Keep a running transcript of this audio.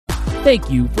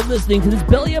Thank you for listening to this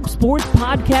Belly Up Sports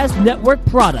Podcast Network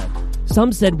product.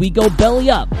 Some said we go belly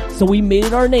up, so we made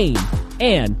it our name,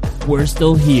 and we're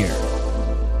still here.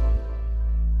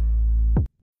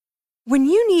 When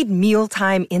you need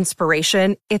mealtime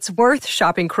inspiration, it's worth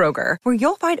shopping Kroger, where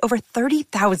you'll find over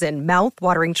 30,000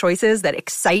 mouth-watering choices that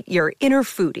excite your inner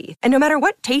foodie. And no matter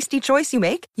what tasty choice you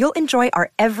make, you'll enjoy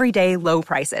our everyday low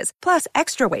prices, plus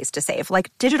extra ways to save,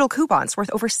 like digital coupons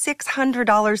worth over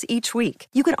 $600 each week.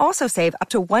 You can also save up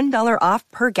to $1 off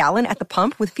per gallon at the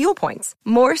pump with fuel points.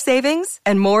 More savings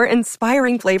and more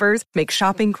inspiring flavors make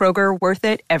shopping Kroger worth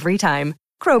it every time.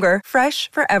 Kroger,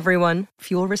 fresh for everyone.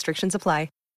 Fuel restrictions apply.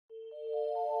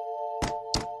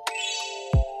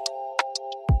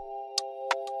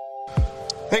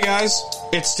 Hey guys,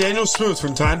 it's Daniel Smooth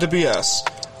from Time to BS.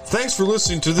 Thanks for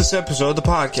listening to this episode of the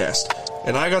podcast,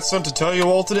 and I got something to tell you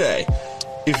all today.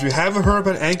 If you haven't heard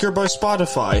about Anchor by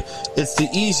Spotify, it's the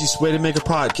easiest way to make a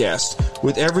podcast,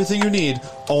 with everything you need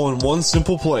all in one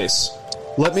simple place.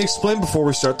 Let me explain before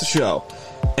we start the show.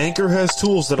 Anchor has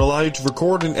tools that allow you to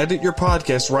record and edit your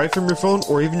podcast right from your phone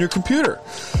or even your computer.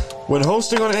 When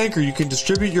hosting on Anchor, you can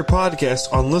distribute your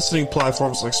podcast on listening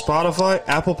platforms like Spotify,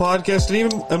 Apple Podcasts,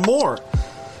 and more.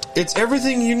 It's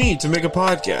everything you need to make a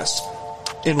podcast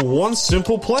in one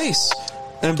simple place.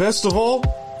 And best of all,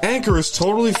 Anchor is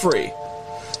totally free.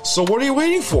 So what are you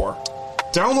waiting for?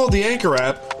 Download the Anchor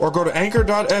app or go to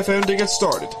anchor.fm to get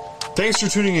started. Thanks for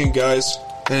tuning in, guys,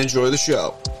 and enjoy the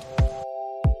show.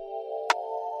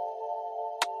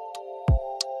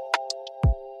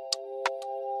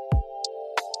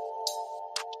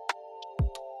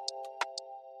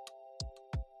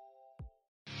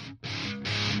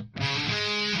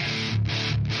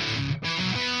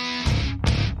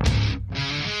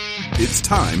 It's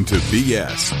time to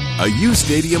BS, a U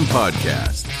Stadium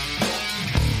podcast.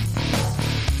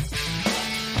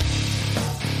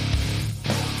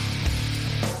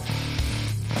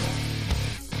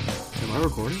 Am I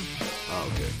recording?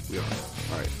 Oh, okay, we are.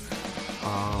 Alright.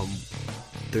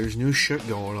 There's new shit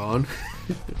going on.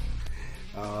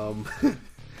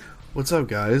 What's up,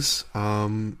 guys?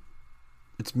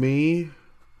 It's me.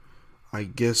 I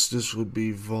guess this would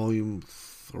be volume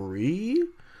 3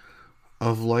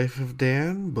 of Life of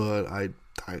Dan, but I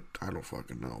don't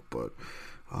fucking know, but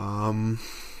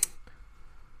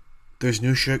there's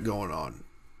new shit going on.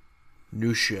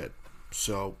 New shit.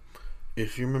 So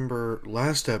if you remember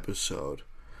last episode,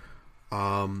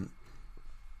 but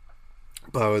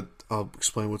I'll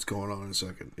explain what's going on in a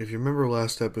second. If you remember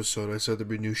last episode, I said there'd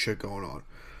be new shit going on.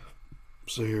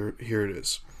 So here it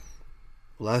is.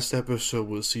 Last episode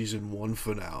was season 1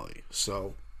 finale,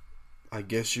 so I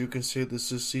guess you can say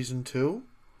this is season 2,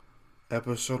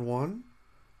 episode 1.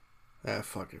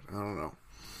 Fuck it, I don't know.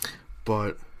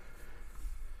 But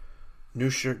new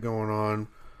shit going on.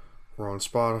 We're on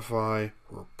Spotify.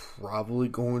 We're probably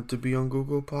going to be on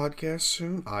Google Podcasts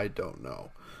soon. I don't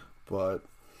know, but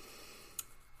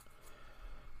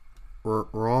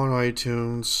we're on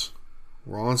iTunes.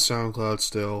 We're on SoundCloud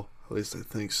still. At least I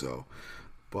think so.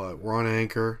 But we're on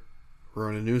Anchor. We're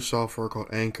on a new software called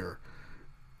Anchor.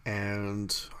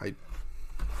 And I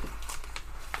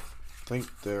think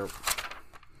they're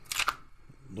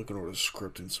looking over the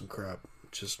script and some crap.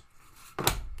 Just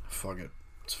fuck it.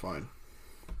 It's fine.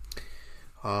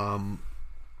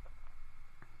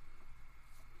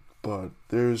 But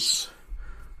there's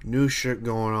new shit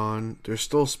going on. There's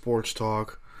still sports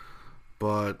talk,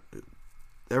 but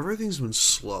everything's been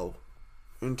slow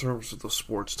in terms of the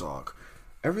sports talk.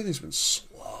 Everything's been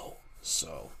slow.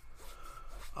 So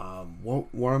what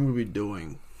I'm going to be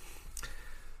doing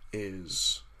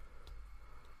is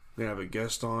I'm going to have a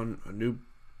guest on, a new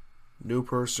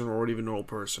person or even an old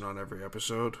person on every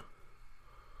episode.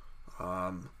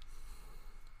 And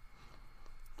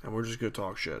we're just going to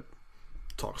talk shit.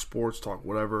 Talk sports, talk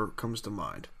whatever comes to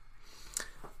mind.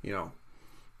 You know,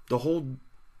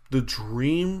 the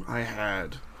dream I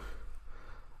had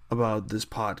about this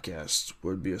podcast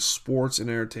would be a sports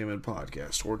and entertainment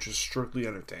podcast, or just strictly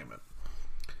entertainment.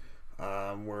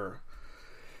 Where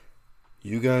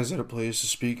you guys had a place to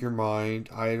speak your mind,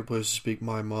 I had a place to speak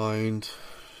my mind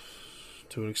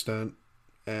to an extent,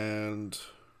 and,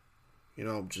 you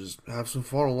know, just have some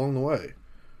fun along the way.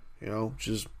 You know,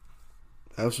 just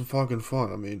have some fucking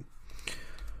fun. I mean,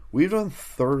 we've done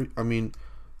 30, I mean,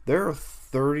 there are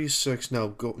 36, now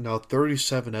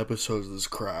 37 episodes of this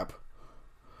crap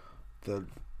that,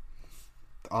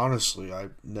 honestly, I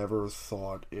never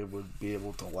thought it would be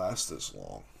able to last this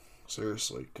long.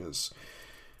 Seriously, because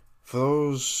for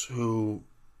those who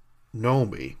know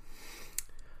me,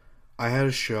 I had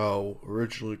a show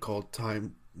originally called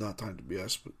Time not Time to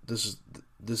BS, but this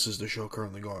is the show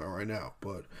currently going on right now.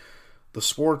 But the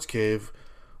Sports Cave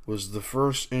was the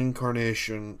first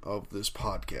incarnation of this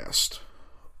podcast.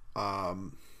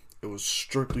 It was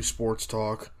strictly sports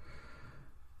talk,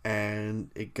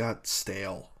 and it got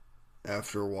stale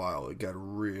after a while. It got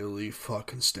really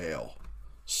fucking stale.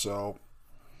 So,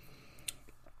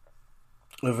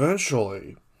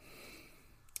 eventually,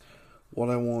 what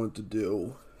I wanted to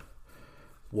do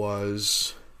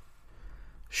was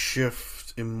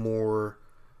shift in more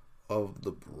of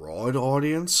the broad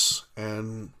audience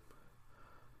and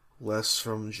less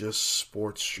from just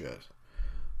sports shit.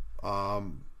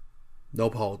 No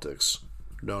politics.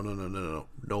 No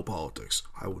politics.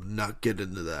 I will not get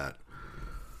into that.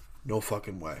 No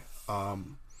fucking way. But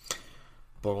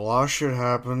a lot of shit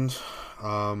happened.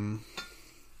 That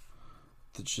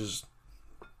just...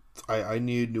 I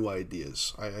needed new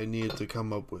ideas. I needed to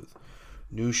come up with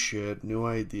new shit, new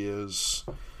ideas.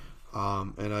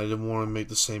 And I didn't want to make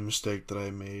the same mistake that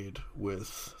I made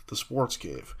with the Sports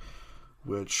Cave,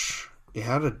 which it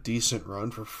had a decent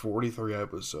run for 43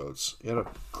 episodes. It had a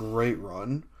great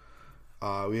run.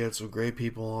 We had some great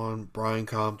people on: Brian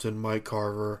Compton, Mike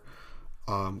Carver,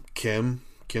 Kim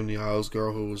the Isles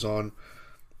girl, who was on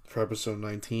for episode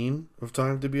 19 of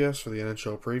Time to BS for the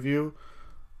NHL preview.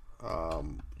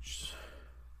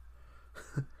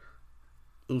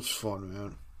 It was fun,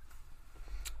 man.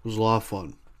 It was a lot of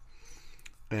fun.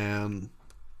 And,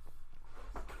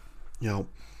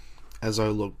 as I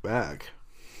look back,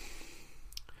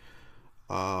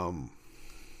 on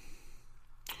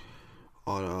a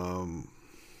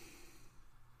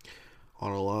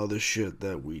lot of the shit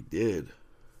that we did,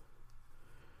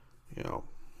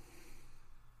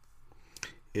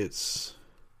 it's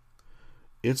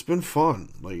been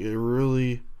fun. Like, it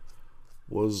really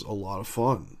was a lot of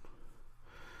fun.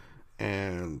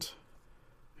 And,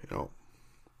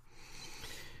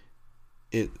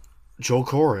 Joe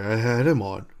Corey, I had him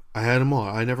on.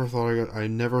 I never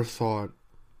thought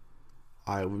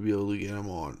I would be able to get him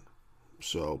on.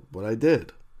 So, but I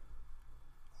did.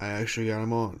 I actually got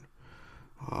him on.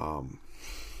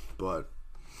 But,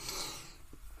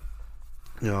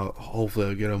 hopefully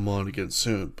I'll get him on again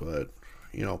soon. But,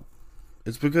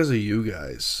 it's because of you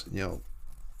guys,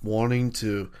 wanting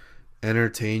to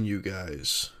entertain you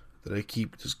guys that I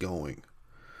keep this going.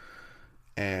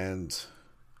 And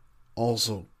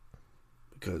also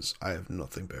because I have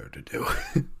nothing better to do.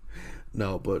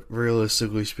 No, but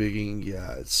realistically speaking,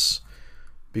 yeah, it's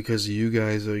because of you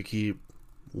guys that I keep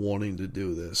wanting to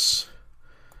do this.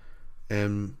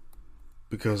 And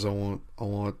because I want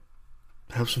to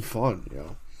have some fun,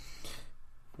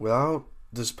 Without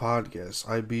this podcast,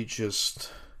 I'd be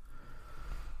just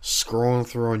scrolling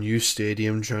through on U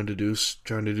Stadium trying to do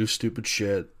stupid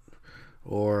shit,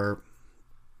 or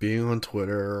being on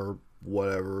Twitter or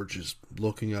whatever, just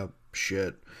looking up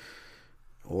shit,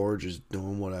 or just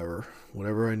doing whatever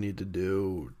I need to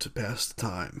do to pass the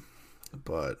time.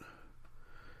 But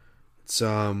it's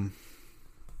like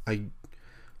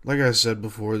I said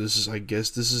before, I guess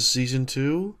this is season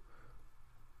 2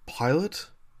 pilot,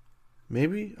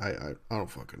 maybe. I don't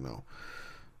fucking know.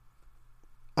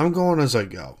 I'm going as I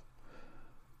go,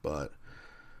 but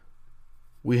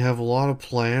we have a lot of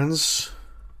plans,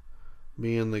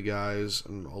 me and the guys,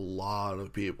 and a lot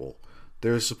of people.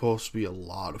 There's supposed to be a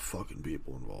lot of fucking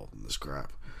people involved in this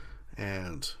crap,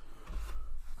 and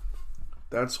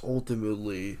that's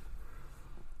ultimately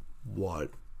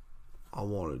what I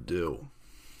want to do.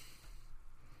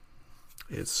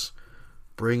 It's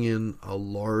bring in a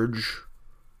large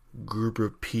group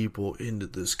of people into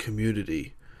this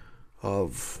community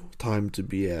of Time to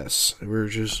BS. We're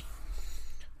just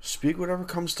speak whatever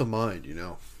comes to mind,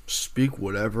 Speak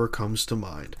whatever comes to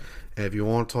mind. And if you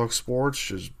want to talk sports,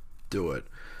 just do it.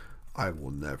 I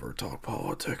will never talk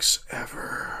politics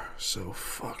ever. So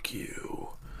fuck you.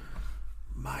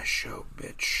 My show,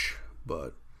 bitch.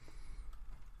 But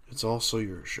it's also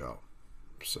your show.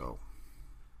 So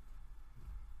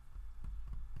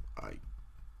I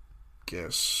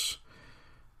guess,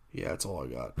 yeah, that's all I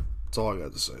got. That's all I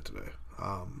got to say today.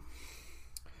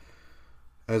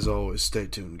 As always, stay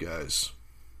tuned, guys.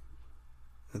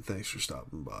 And thanks for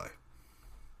stopping by.